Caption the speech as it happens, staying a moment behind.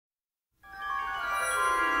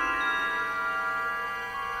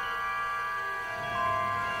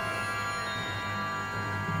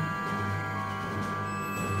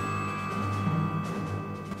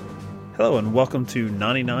Hello and welcome to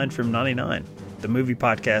 99 from 99, the movie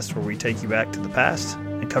podcast where we take you back to the past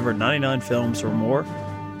and cover 99 films or more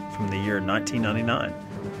from the year 1999.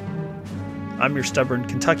 I'm your stubborn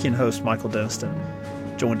Kentuckian host, Michael Deniston,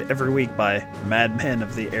 joined every week by madmen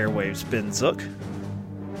of the airwaves, Ben Zook.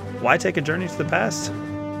 Why take a journey to the past?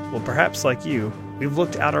 Well, perhaps like you, we've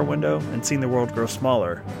looked out our window and seen the world grow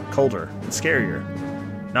smaller, colder, and scarier.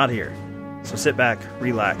 Not here. So sit back,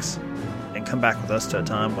 relax, and come back with us to a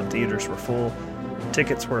time when theaters were full,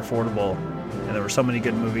 tickets were affordable, and there were so many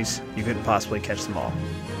good movies you couldn't possibly catch them all.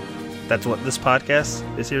 That's what this podcast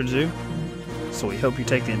is here to do, so we hope you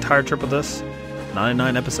take the entire trip with us,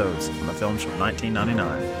 99 episodes on the films from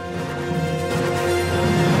 1999.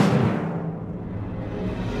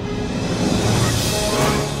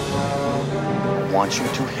 I want you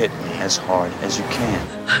to hit me as hard as you can.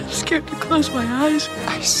 I'm scared to close my eyes.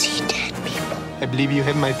 I see dead people. I believe you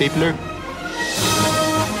have my stapler.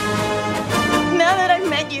 Now that I've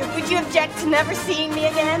met you, would you object to never seeing me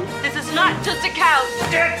again? This is not just a couch.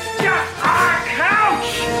 It's just our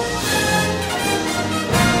couch!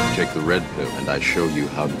 Take the red pill, and I show you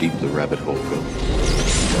how deep the rabbit hole goes.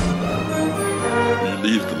 You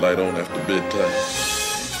leave the light on after bedtime.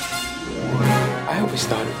 I always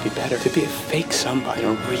thought it'd be better to be a fake somebody,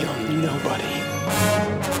 a real nobody.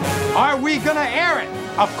 Are we gonna air it?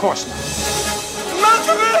 Of course not.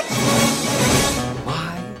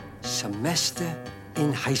 My semester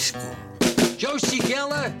in high school. Josie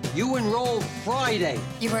Geller, you enroll Friday.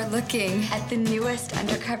 You are looking at the newest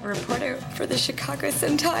undercover reporter for the Chicago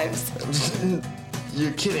Sun-Times.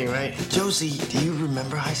 You're kidding, right? Josie, do you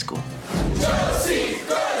remember high school? Josie!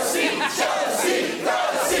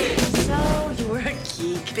 So, you were a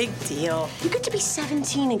geek. Big deal. You get to be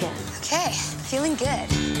 17 again. Okay, feeling good.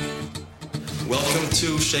 Welcome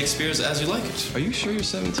to Shakespeare's As You Like It. Are you sure you're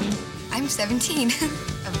 17? I'm 17,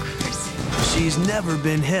 of course. She's never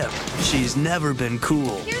been hip. She's never been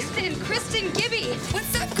cool. Houston, Kristen, Gibby.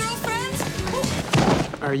 What's up, girlfriends?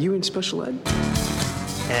 Are you in special ed?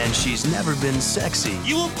 And she's never been sexy.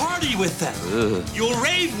 You will party with them. You'll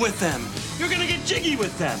rave with them. You're gonna get jiggy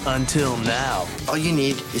with them. Until now. All you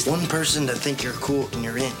need is one person to think you're cool and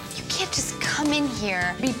you're in. You can't just come in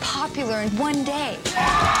here, be popular in one day.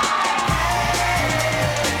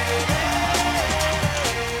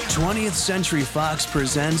 20th Century Fox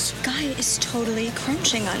presents... Guy is totally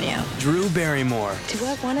crunching on you. Drew Barrymore. Do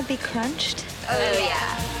I want to be crunched? Oh,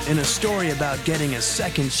 yeah. In a story about getting a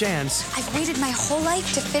second chance... I've waited my whole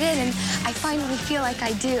life to fit in, and I finally feel like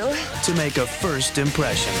I do. ...to make a first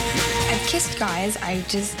impression. I've kissed guys, I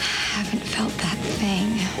just haven't felt that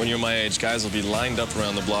thing. When you're my age, guys will be lined up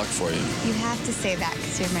around the block for you. You have to say that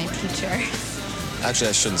because you're my teacher. Actually,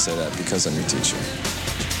 I shouldn't say that because I'm your teacher.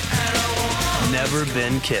 Never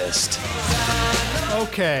been kissed.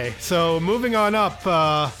 Okay, so moving on up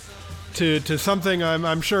to something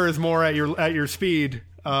I'm sure is more at your speed.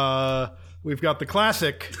 We've got the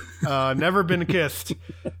classic Never Been Kissed,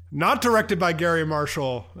 not directed by Gary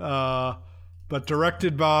Marshall, but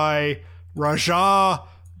directed by Raja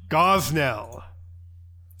Gosnell,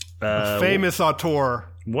 a famous auteur.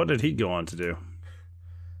 What did he go on to do?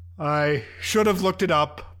 I should have looked it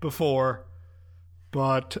up before.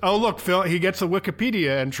 But, oh, look, Phil, he gets a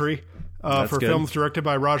Wikipedia entry for good. Films directed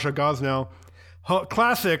by Raja Gosnell.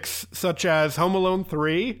 Classics such as Home Alone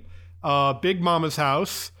 3, Big Mama's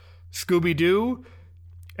House, Scooby-Doo,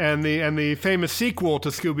 and the famous sequel to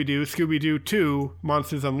Scooby-Doo, Scooby-Doo 2,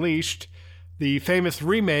 Monsters Unleashed, the famous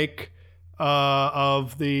remake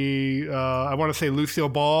of the, I want to say Lucille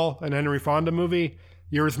Ball and Henry Fonda movie,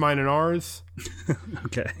 Yours, Mine, and Ours.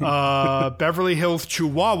 Okay. Beverly Hills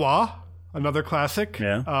Chihuahua. Another classic,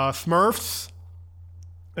 yeah. Smurfs,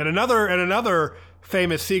 and another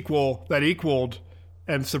famous sequel that equaled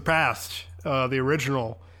and surpassed the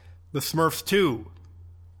original, The Smurfs 2.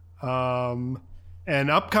 And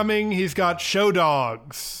upcoming, he's got Show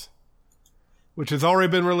Dogs, which has already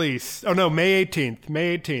been released. Oh no, May 18th.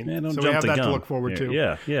 Yeah, so we have that to look forward to.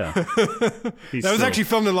 Yeah. That was actually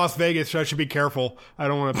filmed in Las Vegas, so I should be careful. I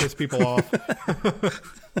don't want to piss people off.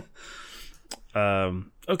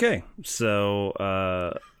 Okay, so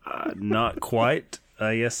not quite,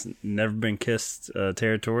 I guess, Never Been Kissed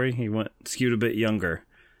territory. He skewed a bit younger,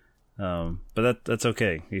 but that's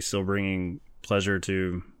okay. He's still bringing pleasure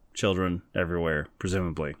to children everywhere,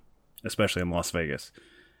 presumably, especially in Las Vegas.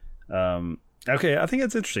 Okay, I think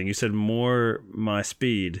that's interesting. You said more my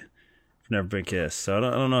speed for Never Been Kissed, so I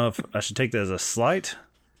don't know if I should take that as a slight,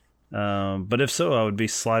 but if so, I would be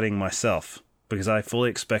slighting myself because I fully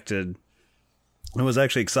expected... I was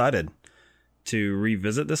actually excited to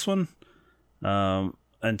revisit this one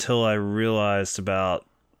until I realized about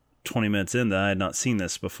 20 minutes in that I had not seen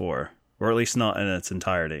this before, or at least not in its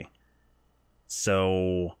entirety.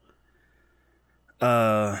 So,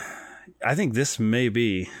 I think this may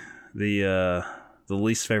be the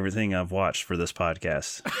least favorite thing I've watched for this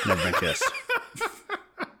podcast. Never Been Kissed.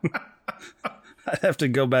 I'd have to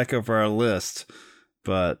go back over our list,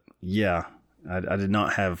 but yeah, I did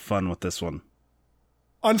not have fun with this one.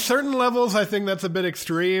 On certain levels, I think that's a bit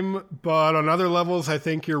extreme, but on other levels, I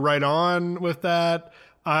think you're right on with that.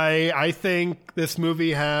 I think this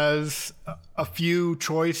movie has a few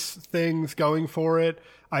choice things going for it.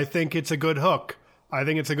 I think it's a good hook. I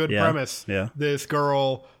think it's a good premise. Yeah. This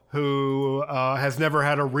girl who has never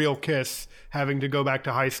had a real kiss having to go back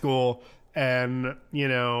to high school and, you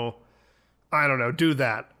know, I don't know, do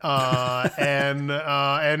that. And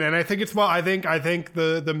I think it's, well, I think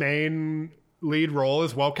the main lead role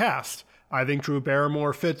is well cast. I think Drew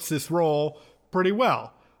Barrymore fits this role pretty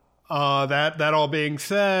well. That all being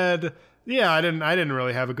said, yeah, I didn't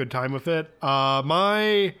really have a good time with it.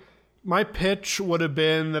 My pitch would have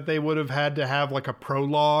been that they would have had to have like a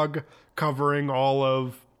prologue covering all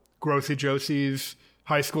of Grossy Josie's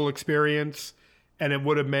high school experience, and it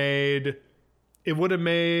would have made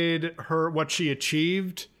her, what she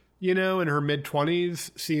achieved, you know, in her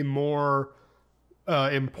mid-20s seem more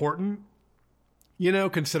important, you know,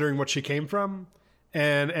 considering what she came from.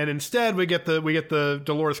 And instead we get the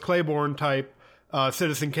Dolores Claiborne type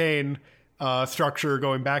Citizen Kane structure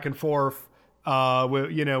going back and forth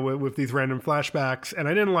with these random flashbacks, and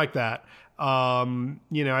I didn't like that. You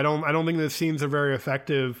know, I don't think the scenes are very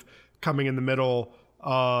effective coming in the middle.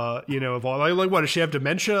 Of all, like what, does she have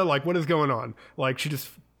dementia? Like, what is going on? Like, she just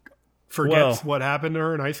forgets what happened to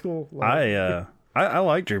her in high school. Like, I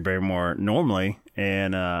like Drew Barrymore normally,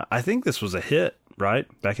 and I think this was a hit, right,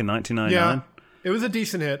 back in 1999. Yeah. It was a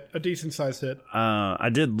decent hit, a decent sized hit. I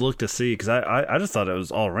did look to see, because I just thought it was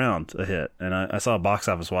all around a hit, and I saw box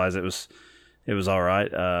office wise it was all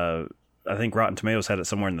right. I think Rotten Tomatoes had it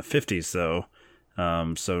somewhere in the 50s though,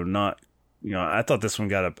 so not, you know, I thought this one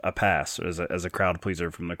got a pass as a crowd pleaser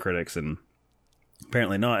from the critics, and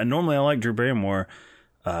apparently not. And normally I like Drew Barrymore.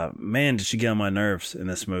 Man, did she get on my nerves in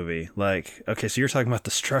this movie? Like, okay, so you're talking about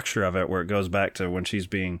the structure of it, where it goes back to when she's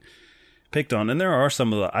being picked on, and there are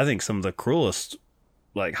some of the cruelest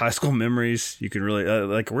like high school memories you could really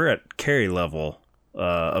like. We're at Carrie level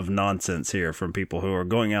of nonsense here from people who are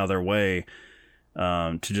going out of their way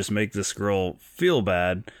to just make this girl feel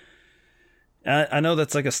bad. I know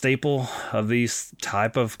that's like a staple of these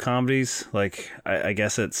type of comedies. Like, I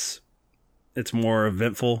guess it's more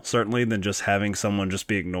eventful certainly than just having someone just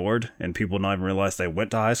be ignored and people not even realize they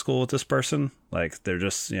went to high school with this person. Like, they're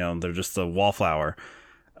just a wallflower.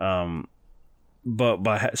 But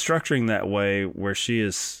by structuring that way, where she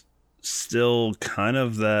is still kind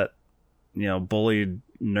of that, you know, bullied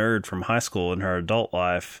nerd from high school in her adult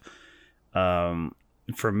life,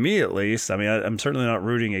 for me at least, I mean, I'm certainly not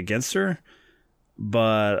rooting against her,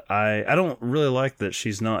 but I don't really like that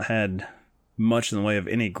she's not had much in the way of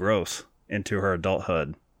any growth into her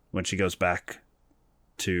adulthood when she goes back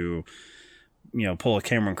to, you know, pull a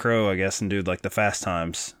Cameron Crowe, I guess, and do like the Fast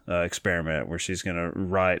Times experiment where she's going to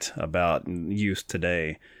write about youth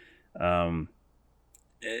today.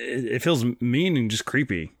 It feels mean and just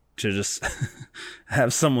creepy to just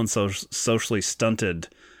have someone so socially stunted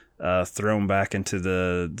thrown back into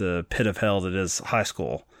the pit of hell that is high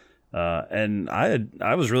school. And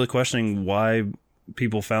I was really questioning why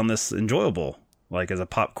people found this enjoyable, like as a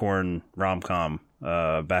popcorn rom-com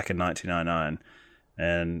back in 1999.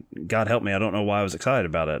 And God help me, I don't know why I was excited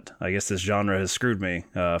about it. I guess this genre has screwed me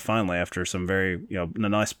finally after some very, you know, a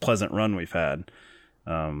nice pleasant run we've had.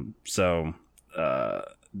 So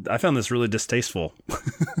I found this really distasteful,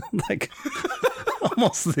 like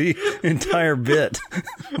almost the entire bit.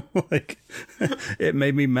 Like, it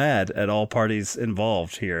made me mad at all parties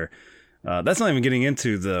involved here. That's not even getting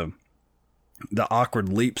into the awkward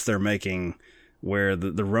leaps they're making, where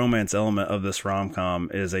the romance element of this rom-com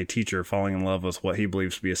is a teacher falling in love with what he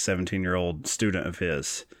believes to be a 17-year-old student of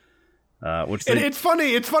his. It's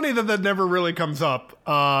funny that never really comes up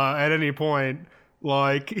at any point.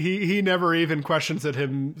 Like, he never even questions it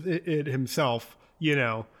himself, you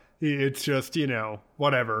know. It's just, you know,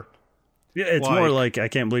 whatever. Yeah, it's like, more like, I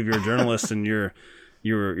can't believe you're a journalist and you're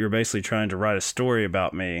basically trying to write a story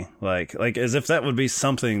about me, like as if that would be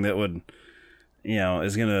something that would, you know,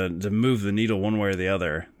 is going to move the needle one way or the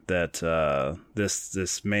other, that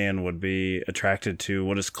this man would be attracted to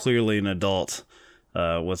what is clearly an adult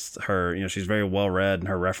with her. You know, she's very well read in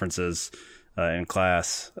her references in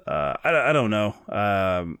class. I don't know.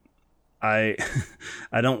 I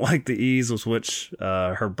don't like the ease with which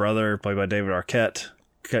her brother, played by David Arquette,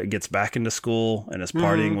 gets back into school and is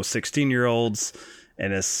partying with 16-year-olds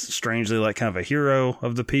and is strangely like kind of a hero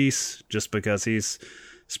of the piece just because he's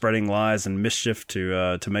spreading lies and mischief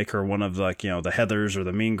to make her one of like, the Heathers or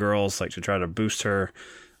the mean girls, like to try to boost her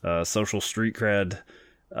social street cred.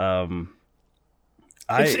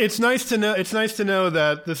 It's nice to know. It's nice to know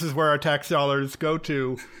that this is where our tax dollars go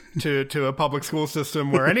to a public school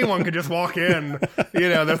system where anyone could just walk in.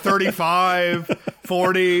 They're 35,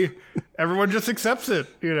 40. Everyone just accepts it.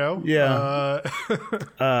 Yeah.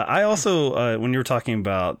 I also, when you were talking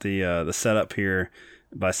about the setup here,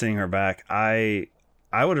 by seeing her back, I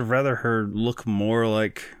would have rather her look more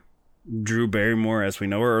like Drew Barrymore as we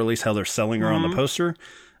know her, or at least how they're selling her on the poster.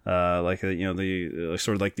 The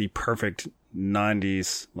sort of like the perfect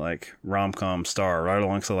 90s like rom-com star, right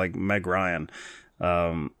alongside like Meg Ryan.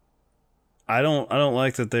 I don't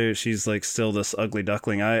like that she's like still this ugly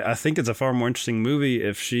duckling. I think it's a far more interesting movie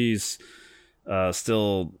if she's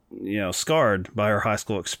still scarred by her high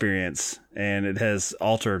school experience and it has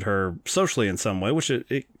altered her socially in some way, which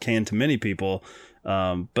it can to many people.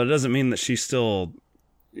 But it doesn't mean that she still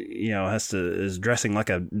is dressing like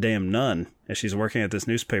a damn nun as she's working at this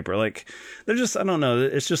newspaper. Like they're just, I don't know.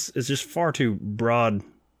 It's just far too broad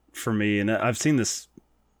for me. And I've seen this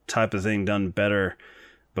type of thing done better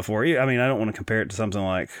before. I mean, I don't want to compare it to something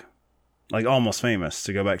like Almost Famous,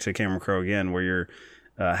 to go back to Cameron Crowe again, where you're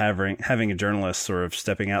having a journalist sort of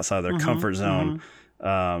stepping outside their comfort zone.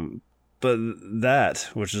 But that,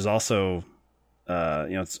 which is also,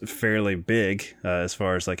 it's fairly big as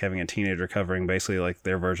far as like having a teenager covering basically like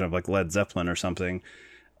their version of like Led Zeppelin or something.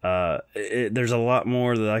 There's a lot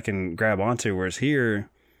more that I can grab onto. Whereas here,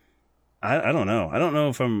 I don't know. I don't know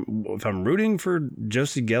if I'm rooting for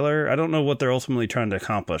Josie Geller. I don't know what they're ultimately trying to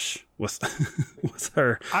accomplish with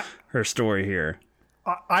her story here.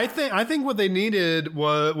 I think what they needed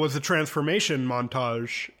was a transformation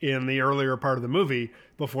montage in the earlier part of the movie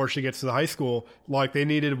before she gets to the high school. Like they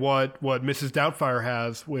needed what Mrs. Doubtfire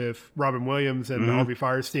has with Robin Williams and Harvey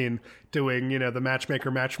Fierstein doing, the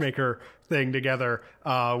matchmaker thing together.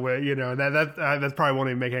 Where that probably won't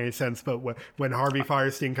even make any sense. But when Harvey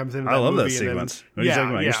Fierstein comes into that movie, I love that sequence. What are you talking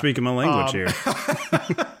about? You're speaking my language here.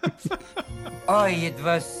 Oh, it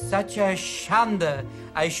was such a shanda.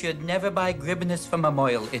 I should never buy Gribbinus from a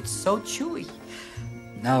moil. It's so chewy.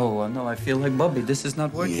 No, I feel like Bobby. This is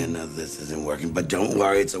not working. Yeah, no, this isn't working. But don't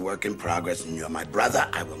worry, it's a work in progress, and you're my brother.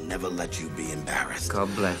 I will never let you be embarrassed.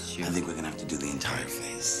 God bless you. I think we're gonna have to do the entire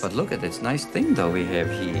face. But look at this nice thing, though, we have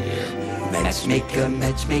here. Matchmaker,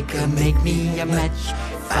 matchmaker, make me a match.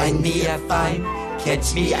 Find me a find,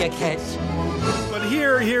 catch me a catch. But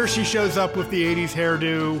here she shows up with the 80s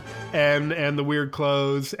hairdo and the weird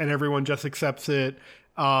clothes, and everyone just accepts it.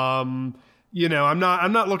 I'm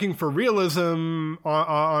not looking for realism,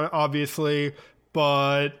 obviously,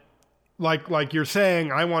 but like you're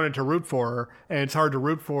saying, I wanted to root for her, and it's hard to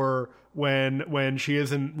root for her when she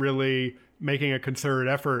isn't really making a concerted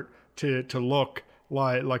effort to look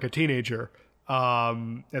like a teenager. At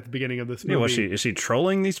the beginning of this movie. Is she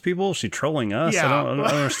trolling these people? Is she trolling us? Yeah. I don't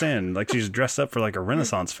understand. Like she's dressed up for like a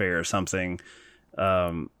Renaissance fair or something.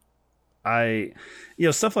 Stuff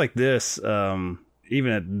like this,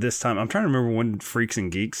 even at this time, I'm trying to remember when Freaks and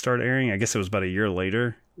Geeks started airing. I guess it was about a year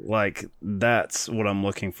later. Like that's what I'm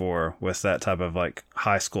looking for with that type of like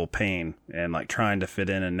high school pain and like trying to fit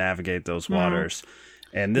in and navigate those waters.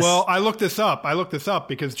 And I looked this up.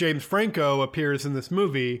 Because James Franco appears in this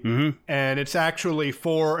movie, and it's actually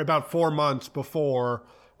about 4 months before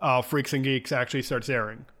Freaks and Geeks actually starts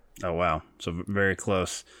airing. Oh, wow. So very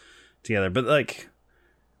close together. But like,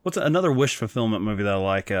 what's another wish fulfillment movie that I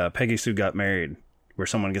like? Peggy Sue Got Married, where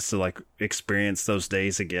someone gets to like experience those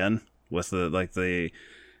days again with the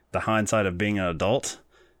hindsight of being an adult.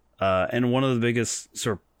 And one of the biggest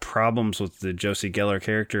sort of problems with the Josie Geller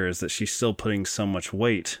character is that she's still putting so much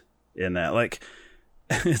weight in that. Like,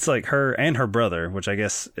 it's like her and her brother, which I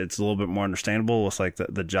guess it's a little bit more understandable with like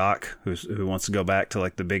the jock who wants to go back to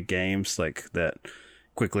like the big games, like that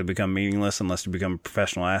quickly become meaningless unless you become a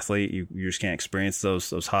professional athlete. You just can't experience those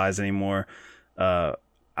highs anymore. I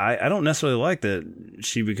don't necessarily like that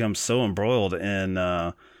she becomes so embroiled in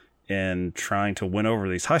trying to win over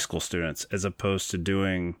these high school students as opposed to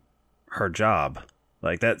doing her job.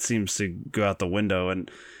 Like that seems to go out the window, and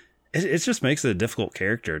it just makes it a difficult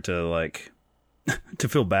character to like to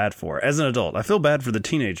feel bad for. As an adult, I feel bad for the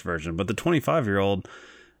teenage version, but the 25-year-old,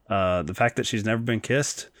 the fact that she's never been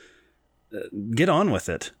kissed, get on with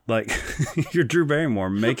it. Like you're Drew Barrymore,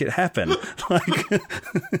 make it happen. Like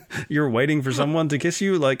you're waiting for someone to kiss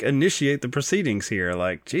you. Like initiate the proceedings here.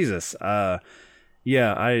 Like Jesus,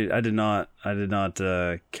 Yeah, I did not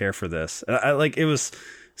care for this. It was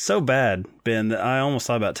so bad, Ben, that I almost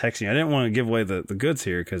thought about texting you. I didn't want to give away the goods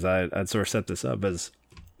here because I'd sort of set this up as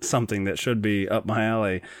something that should be up my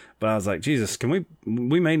alley. But I was like, Jesus,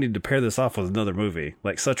 we may need to pair this off with another movie.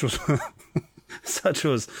 Like, such was such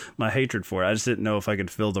was my hatred for it. I just didn't know if I could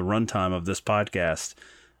fill the runtime of this podcast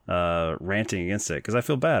ranting against it, because I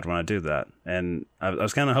feel bad when I do that. And I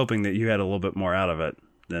was kind of hoping that you had a little bit more out of it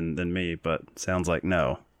than me, but sounds like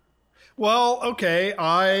no. Well, okay,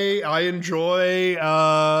 I enjoy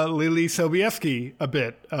Lily Sobieski a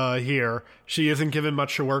bit here. She isn't given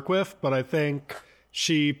much to work with, but I think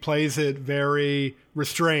she plays it very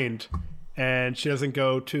restrained, and she doesn't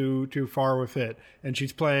go too far with it. And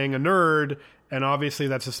she's playing a nerd, and obviously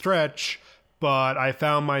that's a stretch, but I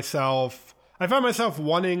found myself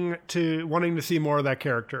wanting to see more of that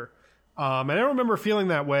character. And I don't remember feeling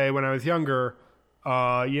that way when I was younger.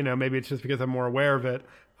 Maybe it's just because I'm more aware of it.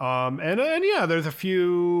 And yeah, there's a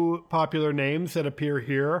few popular names that appear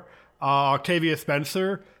here. Octavia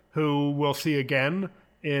Spencer, who we'll see again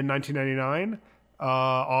in 1999.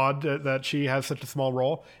 Odd that she has such a small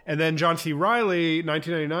role. And then John C. Reilly,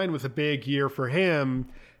 1999 was a big year for him.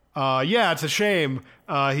 Yeah, it's a shame.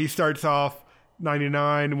 He starts off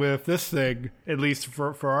 99 with this thing, at least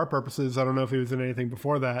for our purposes. I don't know if he was in anything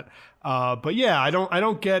before that. But yeah, I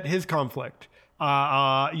don't get his conflict.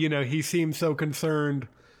 He seems so concerned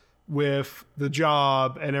with the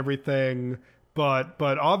job and everything, but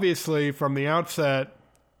obviously from the outset,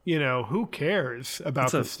 who cares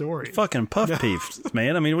about the story? Fucking puff peeps,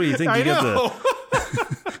 man. I mean, what do you think? You got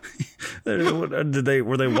the.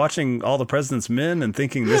 Were they watching All the President's Men and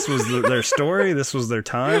thinking this was their story? This was their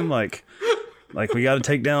time? Like we got to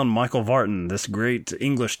take down Michael Vartan, this great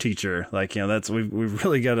English teacher. We've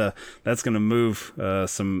really got to. That's going to move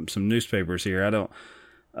some newspapers here. I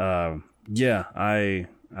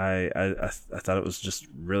thought it was just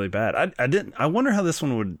really bad. I wonder how this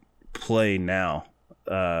one would play now,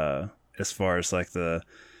 as far as like the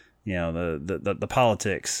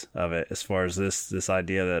politics of it, as far as this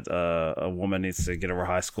idea that a woman needs to get over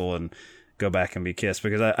high school and go back and be kissed.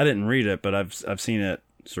 Because I didn't read it, but I've seen it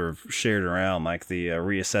sort of shared around, like the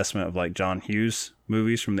reassessment of like John Hughes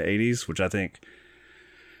movies from the 80s, which I think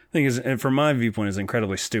is, and from my viewpoint, is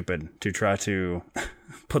incredibly stupid to try to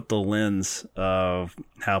put the lens of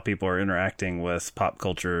how people are interacting with pop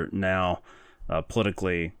culture now,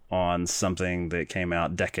 politically, on something that came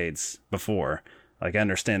out decades before. Like, I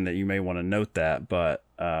understand that you may want to note that, but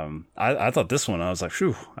I thought this one, I was like,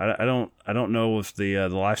 phew, I don't know if the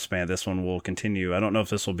lifespan of this one will continue. I don't know if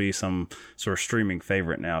this will be some sort of streaming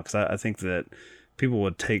favorite now, because I think that people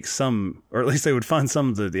would take some, or at least they would find some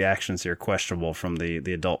of the actions here questionable from the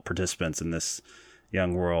adult participants in this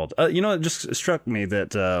young world. It just struck me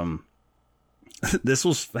that this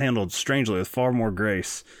was handled strangely with far more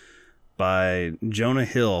grace by Jonah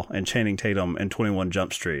Hill and Channing Tatum in 21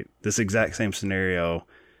 Jump Street. This exact same scenario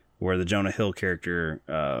where the Jonah Hill character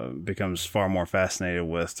becomes far more fascinated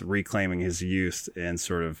with reclaiming his youth and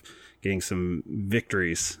sort of getting some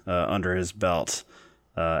victories under his belt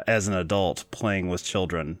as an adult playing with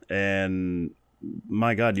children. And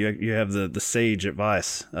my God, you have the sage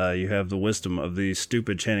advice. You have the wisdom of the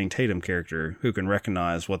stupid Channing Tatum character who can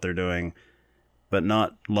recognize what they're doing, but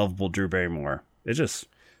not lovable Drew Barrymore.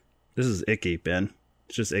 This is icky, Ben.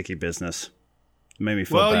 It's just icky business. It made me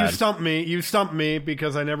feel bad. Well, you stumped me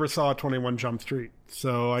because I never saw 21 Jump Street,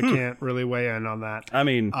 so I can't really weigh in on that. I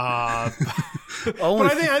mean, but I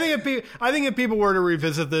think if people were to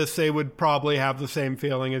revisit this, they would probably have the same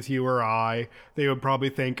feeling as you or I. They would probably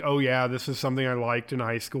think, "Oh yeah, this is something I liked in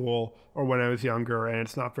high school or when I was younger, and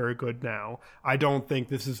it's not very good now." I don't think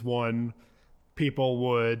this is one people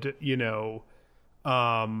would,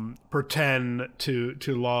 pretend to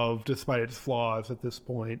love despite its flaws at this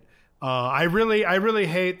point. I really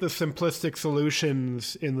hate the simplistic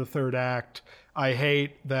solutions in the third act. I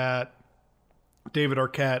hate that David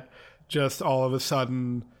Arquette just all of a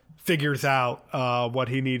sudden figures out what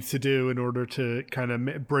he needs to do in order to kind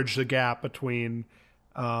of bridge the gap between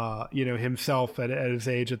himself at his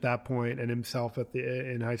age at that point and himself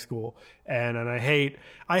in high school. And I hate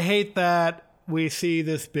that we see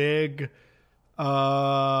this big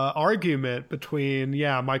argument between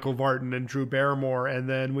Michael Vartan and Drew Barrymore, and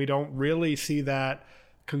then we don't really see that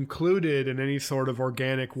concluded in any sort of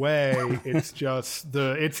organic way. It's just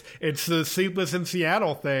it's the Sleepless in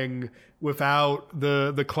Seattle thing without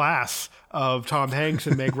the class of Tom Hanks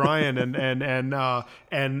and Meg Ryan and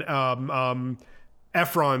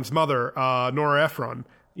Ephron's mother, Nora Ephron.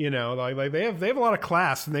 Like they have a lot of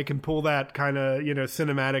class, and they can pull that kind of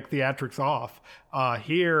cinematic theatrics off.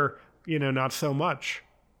 Here not so much.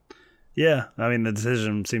 Yeah, I mean, the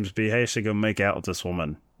decision seems to be, hey, I should go make out with this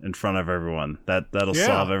woman in front of everyone. That'll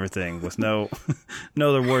solve everything with no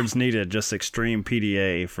other words needed, just extreme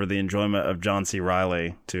PDA for the enjoyment of John C.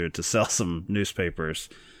 Reilly to sell some newspapers.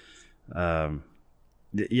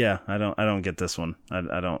 Yeah, I don't get this one.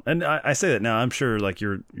 I don't, and I say that now. I'm sure, like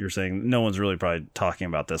you're saying, no one's really probably talking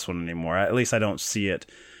about this one anymore. At least I don't see it.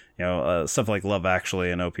 Stuff like Love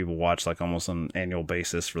Actually, I know people watch like almost on an annual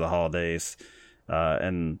basis for the holidays,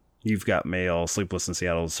 and You've Got Mail, Sleepless in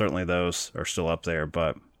Seattle. Certainly those are still up there,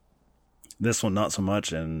 but this one not so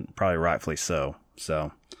much, and probably rightfully so.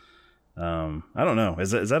 So I don't know.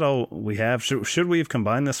 Is that all we have? Should we have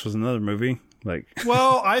combined this with another movie?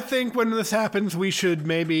 Well, I think when this happens, we should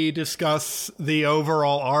maybe discuss the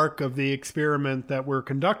overall arc of the experiment that we're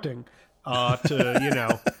conducting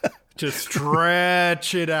to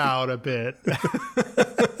stretch it out a bit.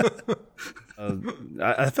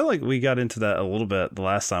 I feel like we got into that a little bit the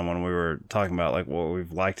last time when we were talking about like what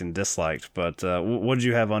we've liked and disliked. But what did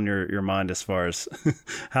you have on your mind as far as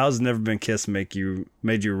how's Never Been Kissed made you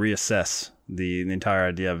reassess the entire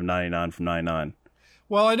idea of 99 from 99?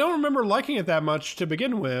 Well, I don't remember liking it that much to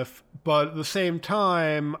begin with, but at the same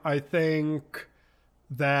time, I think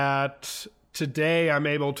that today I'm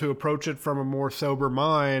able to approach it from a more sober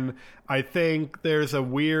mind. I think there's a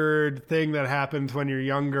weird thing that happens when you're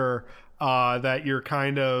younger, that you're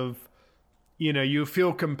kind of, you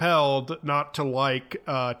feel compelled not to like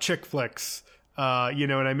chick flicks. You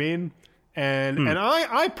know what I mean? And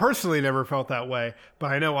I personally never felt that way, but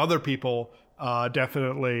I know other people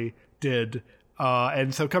definitely did.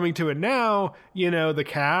 And so coming to it now, the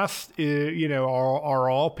cast, are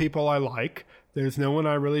all people I like. There's no one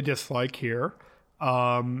I really dislike here.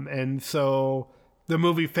 And so the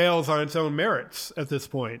movie fails on its own merits at this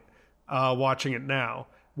point, watching it now.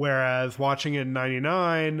 Whereas watching it in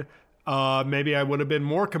 99, maybe I would have been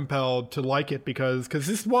more compelled to like it because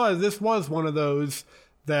this was one of those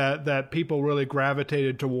that people really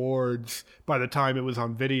gravitated towards by the time it was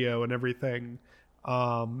on video and everything.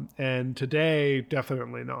 And today,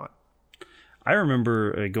 definitely not. I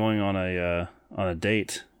remember going on a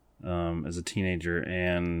date as a teenager,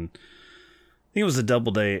 and I think it was a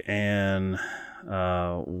double date, and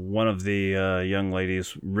one of the young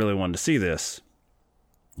ladies really wanted to see this,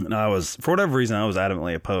 and I was, for whatever reason, I was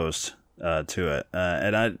adamantly opposed to it,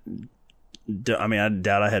 and I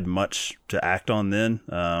doubt I had much to act on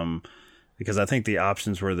then. Because I think the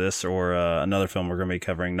options were this or another film we're going to be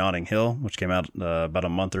covering, Notting Hill, which came out about a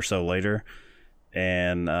month or so later.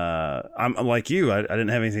 And I'm like you, I didn't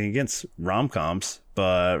have anything against rom-coms,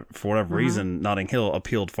 but for whatever reason, Notting Hill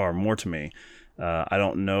appealed far more to me. I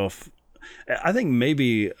don't know if... I think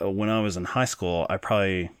maybe when I was in high school, I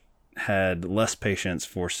probably had less patience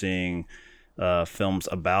for seeing films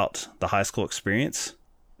about the high school experience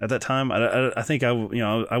at that time. I think I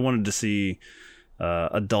wanted to see...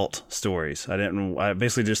 adult stories. I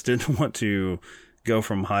basically just didn't want to go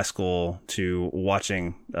from high school to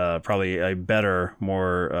watching probably a better,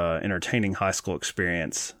 more entertaining high school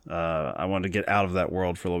experience. I wanted to get out of that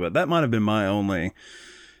world for a little bit. That might have been my only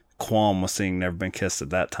qualm with seeing Never Been Kissed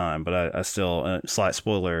at that time, but I still, slight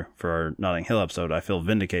spoiler for our Notting Hill episode, I feel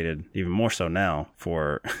vindicated even more so now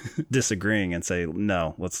for disagreeing and say,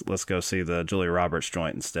 no, let's go see the Julia Roberts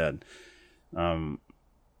joint instead.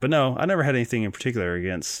 But no, I never had anything in particular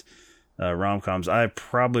against rom-coms. I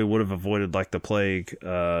probably would have avoided like the plague,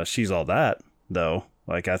 She's All That, though.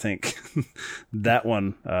 Like, I think that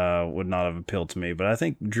one would not have appealed to me. But I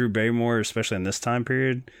think Drew Barrymore, especially in this time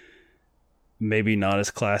period, maybe not as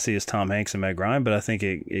classy as Tom Hanks and Meg Ryan, but I think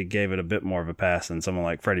it gave it a bit more of a pass than someone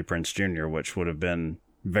like Freddie Prinze Jr., which would have been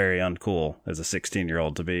very uncool as a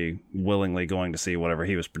 16-year-old to be willingly going to see whatever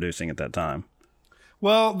he was producing at that time.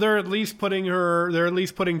 Well, they're at least putting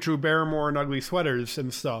Drew Barrymore in ugly sweaters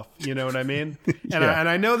and stuff. You know what I mean? And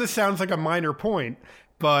I know this sounds like a minor point,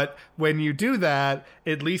 but when you do that,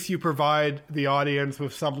 at least you provide the audience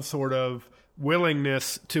with some sort of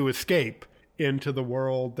willingness to escape into the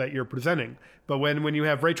world that you're presenting. But when you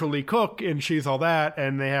have Rachel Lee Cook and She's All That,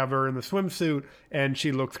 and they have her in the swimsuit and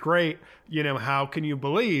she looks great, how can you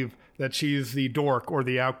believe that she's the dork or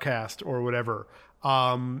the outcast or whatever?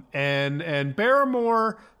 And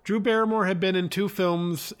Barrymore, Drew Barrymore had been in 2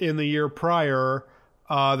 films in the year prior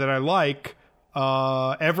that I like,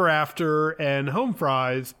 Ever After and Home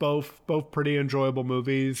Fries, both pretty enjoyable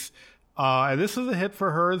movies. And this was a hit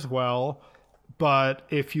for her as well. But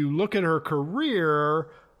if you look at her career,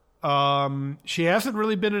 she hasn't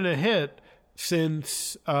really been in a hit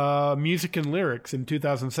since Music and Lyrics in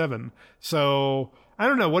 2007. So I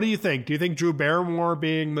don't know. What do you think? Do you think Drew Barrymore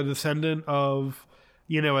being the descendant of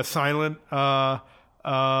a silent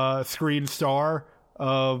screen star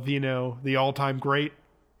of, the all-time great,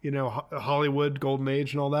 Hollywood golden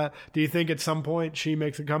age and all that. Do you think at some point she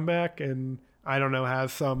makes a comeback and, I don't know,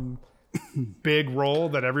 has some big role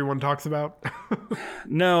that everyone talks about?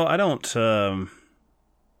 No, I don't.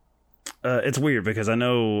 It's weird because I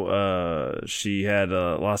know she had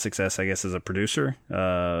a lot of success, I guess, as a producer.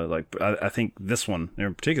 I think this one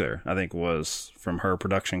in particular, I think, was from her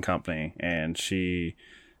production company, and she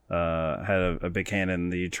had a big hand in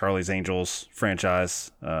the Charlie's Angels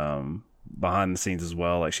franchise behind the scenes as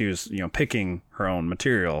well. Like she was, picking her own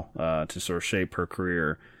material to sort of shape her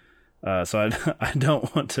career. So I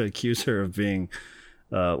don't want to accuse her of being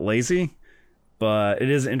lazy, but it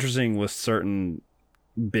is interesting with certain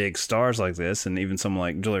big stars like this, and even someone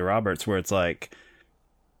like Julia Roberts, where it's like,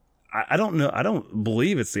 I don't know, I don't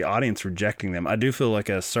believe it's the audience rejecting them. I do feel like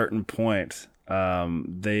at a certain point,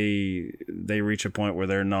 they reach a point where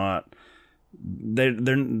they're no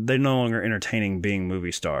longer entertaining being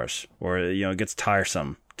movie stars, or it gets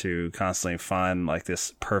tiresome to constantly find like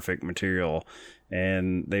this perfect material,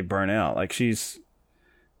 and they burn out. Like she's.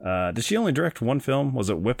 Did she only direct one film? Was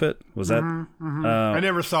it Whip It? Was that? I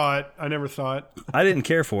never saw it. I didn't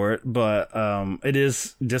care for it, but it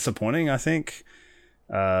is disappointing, I think.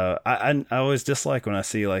 I always dislike when I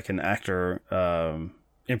see like an actor,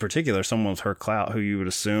 in particular, someone with her clout who you would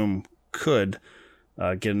assume could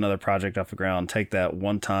get another project off the ground, take that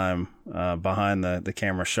one time behind the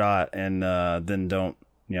camera shot, and then don't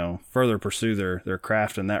further pursue their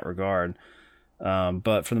craft in that regard.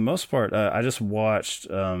 But for the most part, I just watched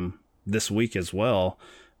this week as well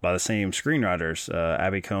by the same screenwriters,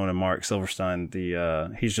 Abby Cohn and Mark Silverstein.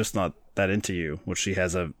 The He's Just Not That Into You, which she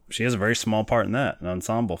has a very small part in that, an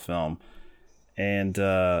ensemble film. And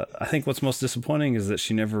I think what's most disappointing is that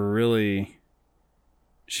she never really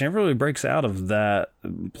breaks out of that,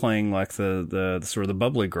 playing like the sort of the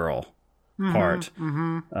bubbly girl part.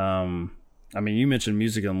 I mean, you mentioned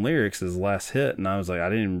Music and Lyrics as last hit, and I was like,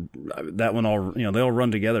 that one all, they all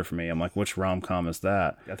run together for me. I'm like, which rom-com is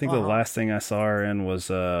that? I think the last thing I saw her in was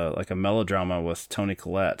like a melodrama with Toni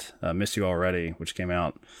Collette, Miss You Already, which came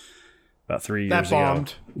out about 3 years ago. That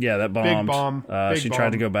bombed. Yeah, that bombed. Big bomb. She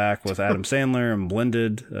tried to go back with Adam Sandler and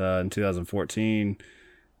Blended in 2014.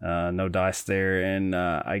 No dice there. And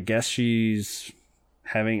I guess she's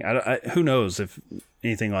having, who knows if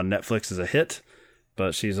anything on Netflix is a hit,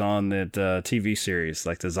 but she's on that TV series,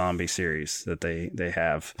 like the zombie series that they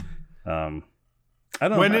have. I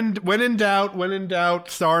don't know. When in doubt,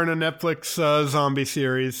 star in a Netflix zombie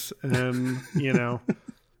series, and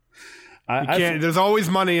there's always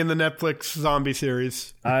money in the Netflix zombie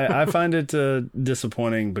series. I find it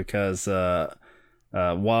disappointing because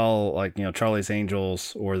while like Charlie's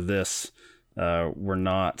Angels or this were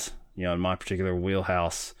not in my particular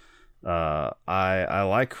wheelhouse. I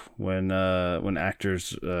like when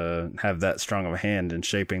actors have that strong of a hand in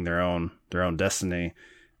shaping their own destiny,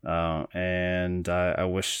 and I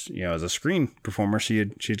wish as a screen performer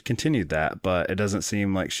she'd continued that, but it doesn't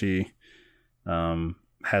seem like she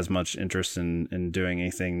has much interest in doing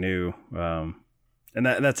anything new, and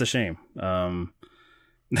that's a shame.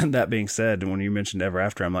 That being said, when you mentioned Ever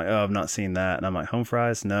After, I'm like, oh, I've not seen that. And I'm like, Home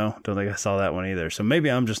Fries? No, don't think I saw that one either. So maybe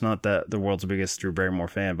I'm just not the world's biggest Drew Barrymore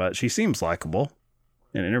fan, but she seems likable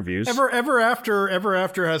in interviews. Ever After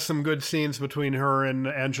has some good scenes between her and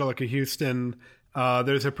Angelica Houston.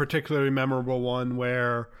 There's a particularly memorable one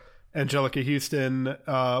where Angelica Houston,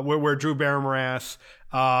 where Drew Barrymore asks,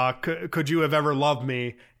 could you have ever loved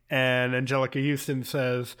me? And Angelica Houston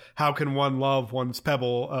says, how can one love one's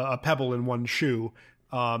a pebble in one's shoe?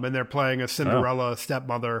 And they're playing a Cinderella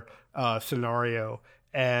stepmother scenario.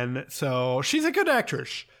 And so she's a good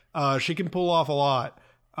actress. She can pull off a lot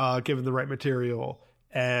given the right material.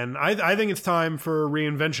 And I think it's time for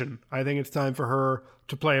reinvention. I think it's time for her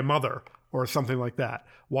to play a mother or something like that.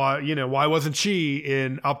 Why wasn't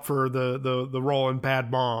she up for the role in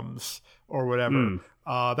Bad Moms or whatever?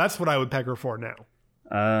 That's what I would peg her for now.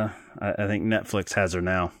 I think Netflix has her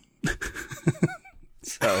now.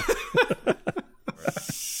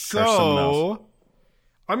 So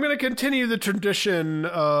I'm going to continue the tradition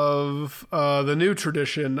of the new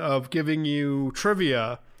tradition of giving you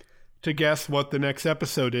trivia to guess what the next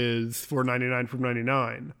episode is for 99 from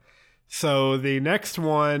 99. So the next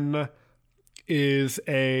one is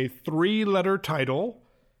a 3-letter title,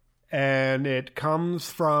 and it comes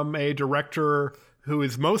from a director who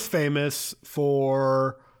is most famous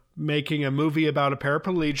for making a movie about a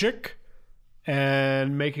paraplegic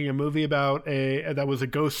and making a movie about that was a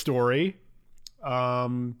ghost story.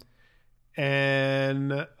 Do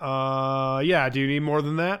you need more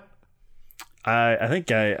than that? I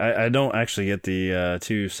think I don't actually get the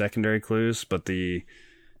 2 secondary clues, but the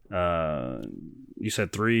you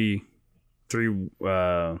said three. Did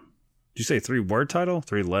you say 3-word title?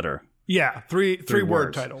 3-letter. Yeah, three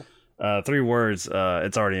word title. 3 words.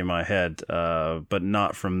 It's already in my head, but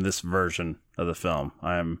not from this version of the film.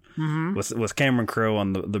 I'm with Cameron Crowe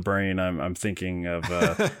on the brain. I'm thinking of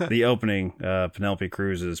the opening.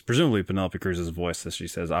 Presumably Penelope Cruz's voice, as she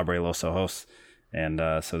says, "Abre los ojos," and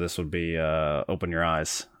so this would be "Open Your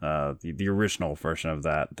Eyes," the original version of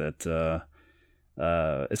that.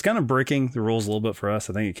 It's kind of breaking the rules a little bit for us.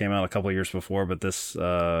 I think it came out a couple of years before, but this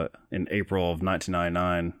in April of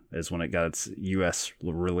 1999 is when it got its U.S.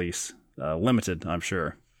 release. Limited, I'm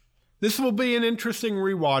sure. This will be an interesting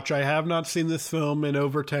rewatch. I have not seen this film in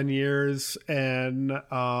over 10 years, and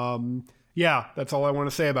yeah, that's all I want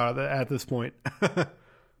to say about it at this point. All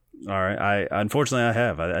right. Unfortunately, I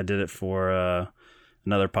have. I did it for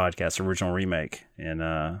another podcast, Original Remake, and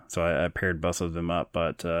so I paired both of them up,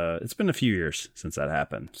 but it's been a few years since that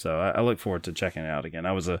happened, so I look forward to checking it out again.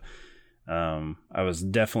 I was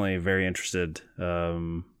definitely very interested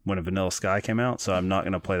when Vanilla Sky came out, so I'm not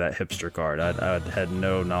going to play that hipster card. I had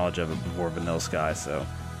no knowledge of it before Vanilla Sky, so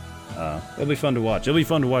it'll be fun to watch.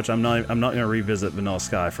 I'm not going to revisit Vanilla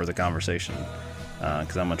Sky for the conversation,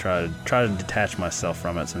 because I'm going to try to detach myself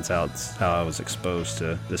from it, since how I was exposed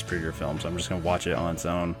to this previous film. So I'm just going to watch it on its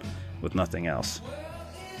own with nothing else.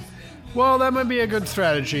 Well, that might be a good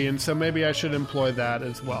strategy, and so maybe I should employ that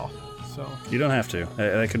as well. So you don't have to.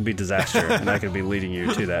 That could be disaster, and that could be leading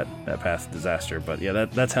you to that path of disaster. But yeah,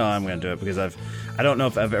 that's how I'm going to do it, because I don't know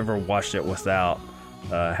if I've ever watched it without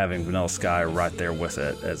having Vanilla Sky right there with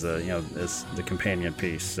it as as the companion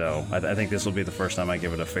piece. So I think this will be the first time I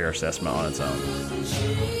give it a fair assessment on its own.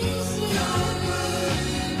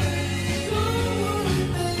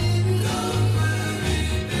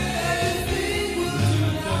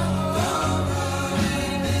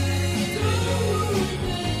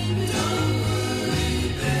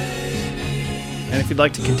 And if you'd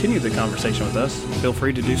like to continue the conversation with us, feel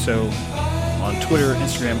free to do so on Twitter,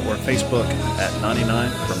 Instagram, or Facebook at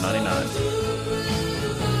 99 from 99.